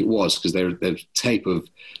happen to think it was because there's tape of,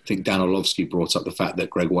 I think Dan Orlovsky brought up the fact that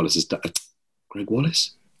Greg Wallace has done... Greg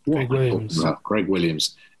Wallace? Greg Williams. Greg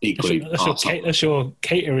Williams. Equally. That's your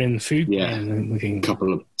catering food. Yeah.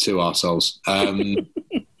 Two arseholes.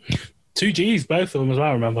 2 Gs, both of them as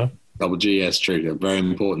well, remember? Double G, yes, true. Very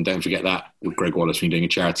important. Don't forget that with Greg Wallace when you're doing a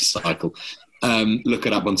charity cycle. Look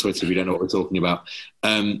it up on Twitter if you don't know what we're talking about.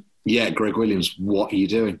 Greg Williams, what are you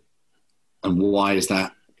doing? And why is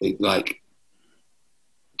that? It's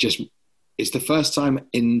the first time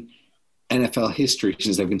in NFL history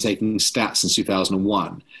since they've been taking stats since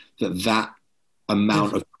 2001 that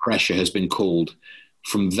amount of pressure has been called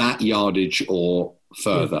from that yardage or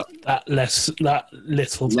further. That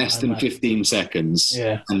little time less than 15 seconds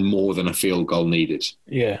and more than a field goal needed.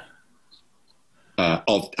 Yeah.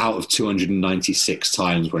 Out of 296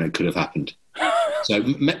 times when it could have happened. So,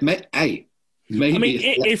 maybe. I mean,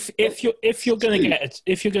 if you're going to get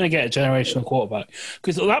a generational quarterback,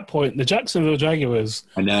 because at that point the Jacksonville Jaguars,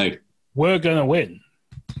 were going to win.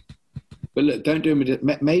 But look, don't do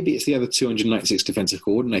them. Maybe it's the other 296 defensive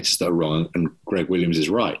coordinators that are wrong, and Greg Williams is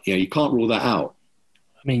right. You can't rule that out.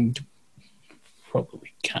 I mean,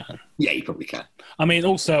 probably can. Yeah, you probably can. I mean,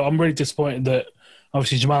 also, I'm really disappointed that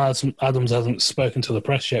obviously Jamal Adams hasn't spoken to the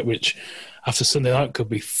press yet, which after Sunday night could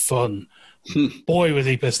be fun. Boy, was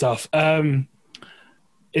he pissed off.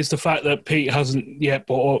 Is the fact that Pete hasn't yet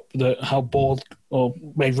brought up how bored or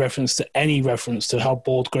made reference to how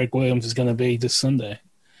bored Greg Williams is going to be this Sunday.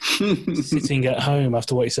 Sitting at home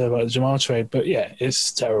after what he said about the Jamal trade. But yeah,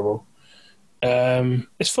 it's terrible.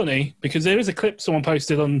 It's funny because there is a clip someone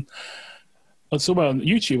posted on somewhere on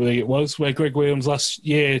YouTube, I think it was, where Greg Williams last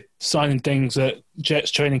year signing things at Jets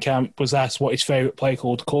training camp was asked what his favourite play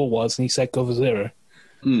call was, and he said cover zero.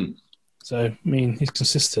 So, I mean, he's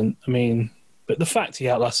consistent. I mean, but the fact he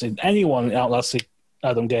outlasted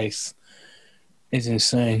Adam Gase is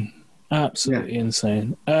insane. Absolutely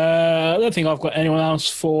insane. I don't think I've got anyone else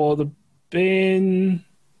for the bin.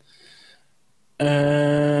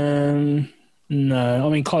 No. I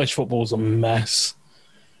mean, college football's a mess.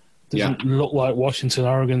 Doesn't look like Washington,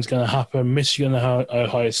 Oregon's going to happen. Michigan,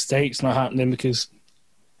 Ohio State's not happening because,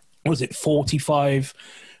 45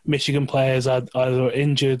 Michigan players are either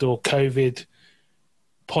injured or COVID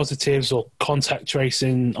positives or contact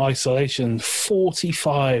tracing isolation.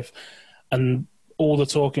 45. And all the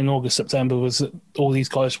talk in August, September was that all these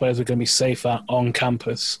college players are going to be safer on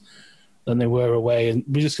campus than they were away. And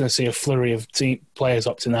we're just going to see a flurry of players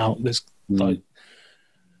opting out. There's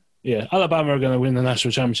Alabama are going to win the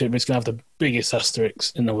national championship. It's going to have the biggest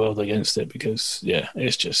asterisks in the world against it because,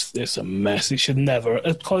 it's a mess. It should never.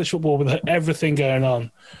 College football, with everything going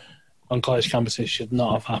on college campuses, should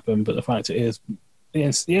not have happened. But the fact it is, the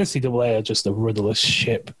NCAA are just a rudderless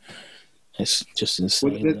ship. It's just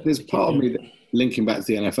insane. Well, there's part of me that, linking back to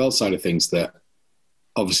the NFL side of things, that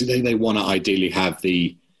obviously they want to ideally have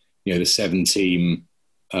the 7-team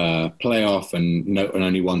playoff and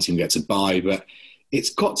only one team gets a bye, but it's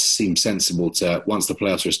got to seem sensible to, once the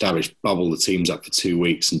playoffs are established, bubble the teams up for 2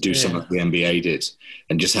 weeks and do something like the NBA did,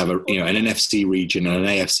 and just have an NFC region and an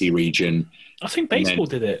AFC region. I think baseball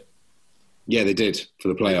did it. Yeah, they did for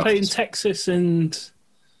the playoffs. They played in Texas and is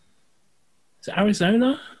it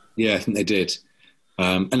Arizona? Yeah, I think they did.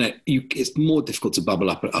 It's more difficult to bubble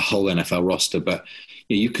up a whole NFL roster, but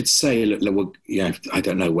you could say, I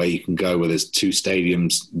don't know where you can go where there's two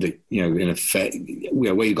stadiums that in effect,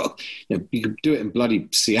 where you got, you could do it in bloody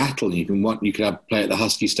Seattle. You could play at the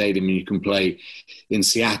Husky Stadium, and you can play in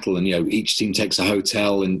Seattle, and each team takes a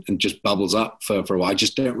hotel and just bubbles up for a while. I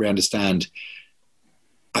just don't really understand.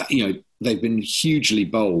 They've been hugely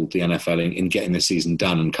bold, the NFL, in getting the season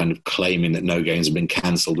done and kind of claiming that no games have been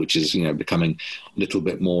cancelled, which is, becoming a little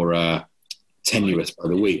bit more tenuous by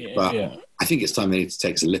the week. I think it's time they need to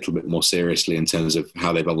take it a little bit more seriously in terms of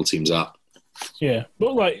how they bubble teams up. Yeah,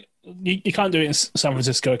 but you can't do it in San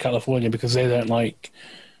Francisco or California because they don't like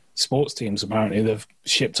sports teams, apparently. They've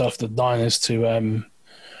shipped off the Niners to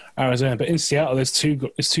Arizona. But in Seattle, there's two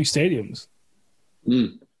stadiums. I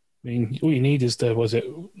mean, all you need is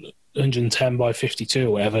 110 by 52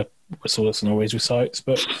 or whatever Russell Wilson always recites.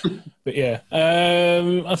 But yeah,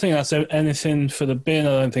 I think that's anything for the bin.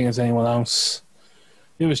 I don't think there's anyone else.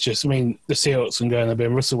 It was just, the Seahawks can go in the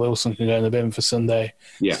bin. Russell Wilson can go in the bin for Sunday.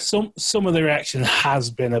 Yeah. Some of the reaction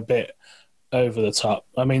has been a bit over the top.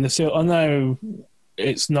 I mean, I know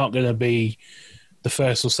it's not going to be the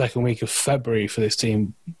first or second week of February for this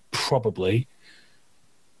team, probably.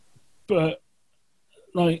 But,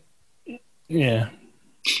 yeah.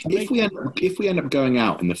 If we end up going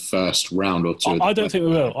out in the first round or two, I don't think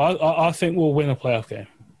we will. I think we'll win a playoff game.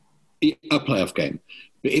 A playoff game,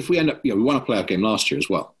 but if we end up, we won a playoff game last year as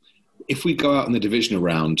well. If we go out in the divisional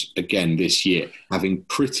round again this year, having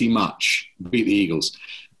pretty much beat the Eagles,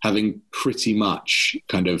 having pretty much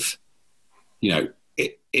kind of,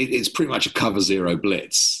 it's pretty much a cover zero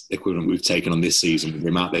blitz equivalent we've taken on this season with the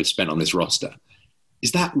amount they've spent on this roster.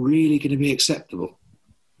 Is that really going to be acceptable?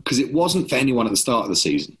 Because it wasn't for anyone at the start of the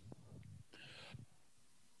season.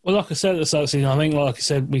 Well, like I said at the start of the season, I think,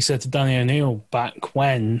 we said to Danny O'Neill back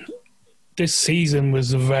when, this season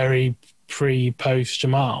was a very pre-post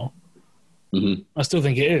Jamal. I still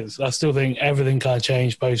think it is. I still think everything kind of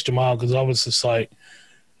changed post Jamal because I was just like,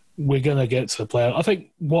 we're going to get to the playoff. I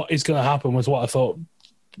think what is going to happen was what I thought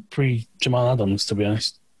pre-Jamal Adams, to be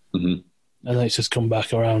honest. Mm-hmm. And then it's just come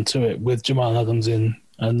back around to it with Jamal Adams in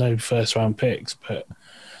and no first-round picks. But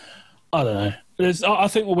I don't know. I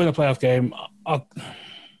think we'll win a playoff game.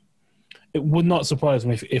 It would not surprise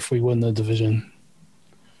me if we win the division.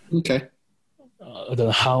 Okay. I don't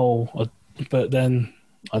know how, but then,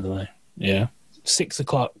 I don't know. Yeah. 6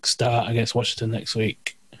 o'clock start against Washington next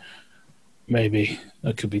week. Maybe.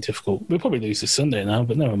 That could be difficult. We'll probably lose this Sunday now,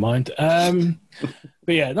 but never mind. But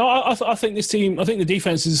yeah, no, I think this team, I think the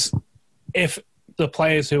defense is, if the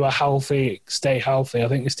players who are healthy stay healthy, I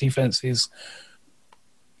think this defense is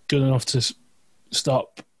good enough to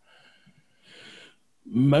stop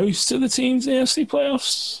most of the teams in the AFC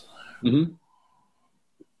playoffs. Mm-hmm.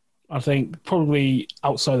 I think probably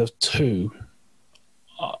outside of 2,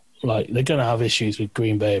 like they're going to have issues with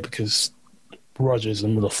Green Bay because Rodgers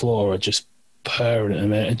and LaFleur are just purring at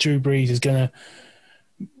them. And Drew Brees is going to,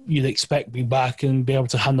 you'd expect, be back and be able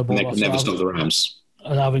to hand the ball off. Never stop the Rams.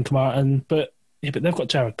 And having come out, but they've got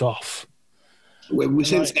Jared Goff.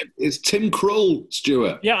 It's Tim Krul,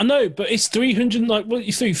 Stuart. Yeah, I know, but it's 300. Like, what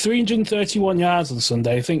you threw 331 yards on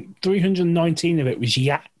Sunday. I think 319 of it was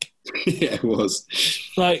yak. Yeah, it was.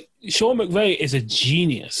 Like, Sean McVay is a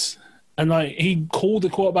genius. And like he called the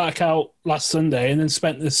quarterback out last Sunday and then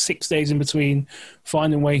spent the 6 days in between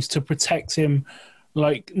finding ways to protect him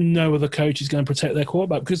like no other coach is going to protect their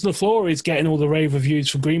quarterback. Because LaFleur is getting all the rave reviews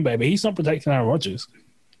for Green Bay, but he's not protecting Aaron Rodgers.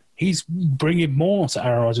 He's bringing more to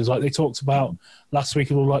Aaron Rodgers, like they talked about last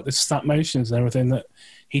week, all like the snap motions and everything that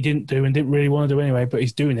he didn't do and didn't really want to do anyway, but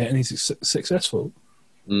he's doing it and he's successful.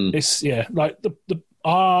 It's like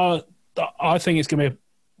I think it's going to be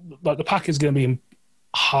like the Packers going to be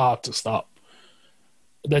hard to stop.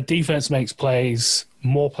 Their defense makes plays,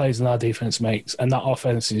 more plays than our defense makes, and that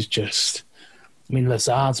offense is just. I mean,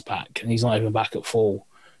 Lazard's back, and he's not even back at full.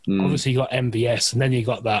 Obviously, you got MVS, and then you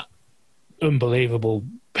got that unbelievable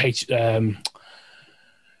what's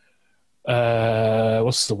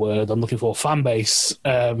the word I'm looking for? Fan base,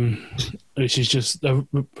 which is just a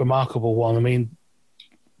remarkable one. I mean,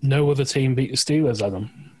 no other team beat the Steelers,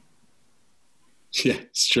 Adam. Yeah,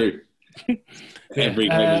 it's true. Every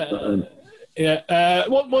one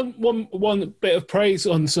bit of praise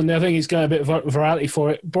on Sunday. I think he's got a bit of virality for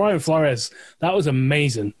it. Brian Flores, that was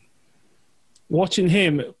amazing. Watching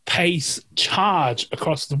him charge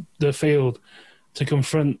across the field to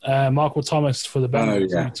confront Michael Thomas for the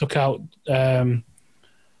Bengals. He took out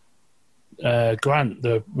Grant,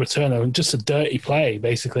 the returner, and just a dirty play,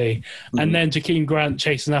 basically. Mm-hmm. And then Jakeem Grant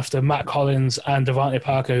chasing after Matt Collins and Devontae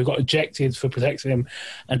Parker, who got ejected for protecting him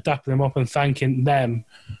and dapping him up and thanking them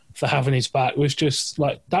for having his back. Was just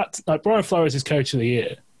like that. Like Brian Flores is coach of the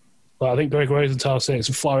year. But I think Greg Rosenthal says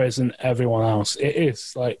Flores and everyone else. It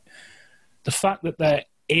is like the fact that they're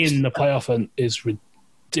in the playoff is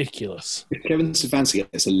ridiculous. If Kevin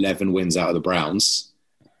Stefanski gets 11 wins out of the Browns.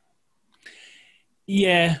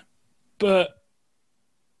 Yeah, but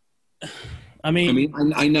I mean,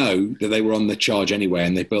 I know that they were on the charge anyway,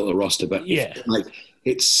 and they built a roster. But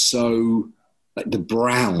it's so like the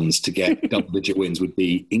Browns to get double-digit wins would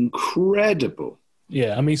be incredible.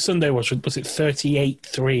 Yeah, I mean Sunday was it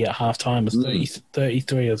 38-3 at halftime, or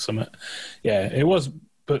 33 or something. Yeah, it was,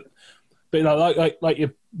 but like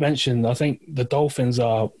you mentioned, I think the Dolphins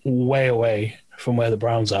are way away from where the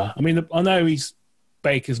Browns are. I mean, I know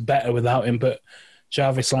Baker's better without him, but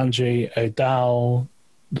Jarvis Landry, O'Dowd,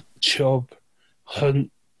 Chubb, Hunt,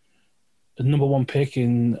 the number one pick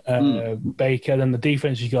in Baker. And the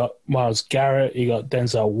defense, you got Myles Garrett, you got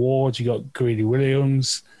Denzel Ward, you got Greedy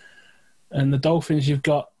Williams. And the Dolphins, you've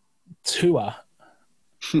got Tua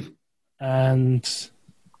and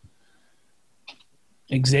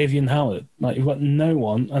Xavier Howard. Like, you've got no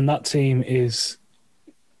one, and that team is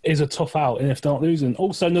a tough out, and if they're not losing.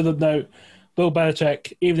 Also, another note, Bill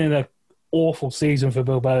Belichick, even in an awful season for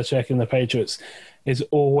Bill Belichick and the Patriots, is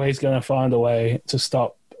always going to find a way to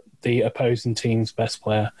stop the opposing team's best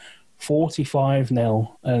player.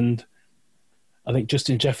 45-0, and I think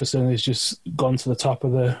Justin Jefferson has just gone to the top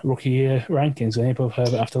of the rookie year rankings. Any above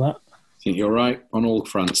Herbert after that? I think you're right on all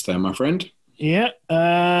fronts there, my friend. Yeah.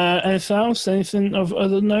 Anything else? Anything of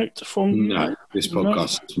other note from? No, this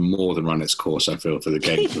podcast has more than run its course, I feel, for the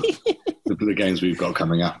games, for the games we've got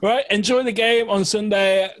coming up. Right. Enjoy the game on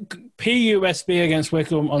Sunday. PUSB against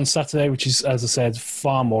Wickham on Saturday, which is, as I said,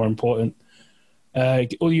 far more important.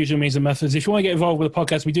 All the usual means and methods. If you want to get involved with the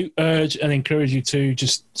podcast, we do urge and encourage you to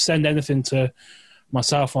just send anything to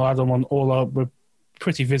myself or Adam on all our. We're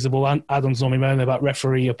pretty visible. And Adam's normally moaning about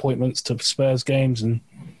referee appointments to Spurs games and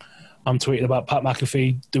I'm tweeting about Pat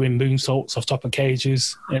McAfee doing moonsaults off top of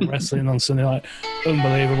cages in wrestling on Sunday night.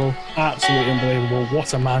 Unbelievable. Absolutely unbelievable.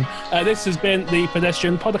 What a man. This has been the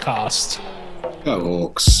Pedestrian Podcast. Go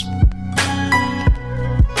Hawks.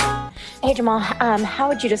 Hey, Jamal, how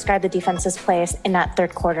would you describe the defense's play in that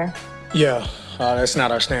third quarter? Yeah, that's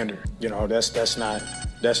not our standard. You know, that's not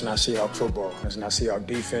Seahawks football. That's not Seahawks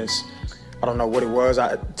defense. I don't know what it was.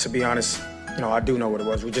 To be honest, you know, I do know what it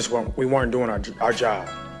was. We weren't doing our job,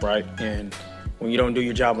 right? And when you don't do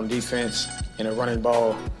your job on defense in a running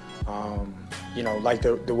ball, you know, like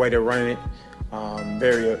the way they're running it,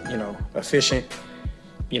 very, efficient,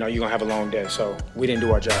 you're going to have a long day. So we didn't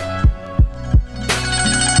do our job.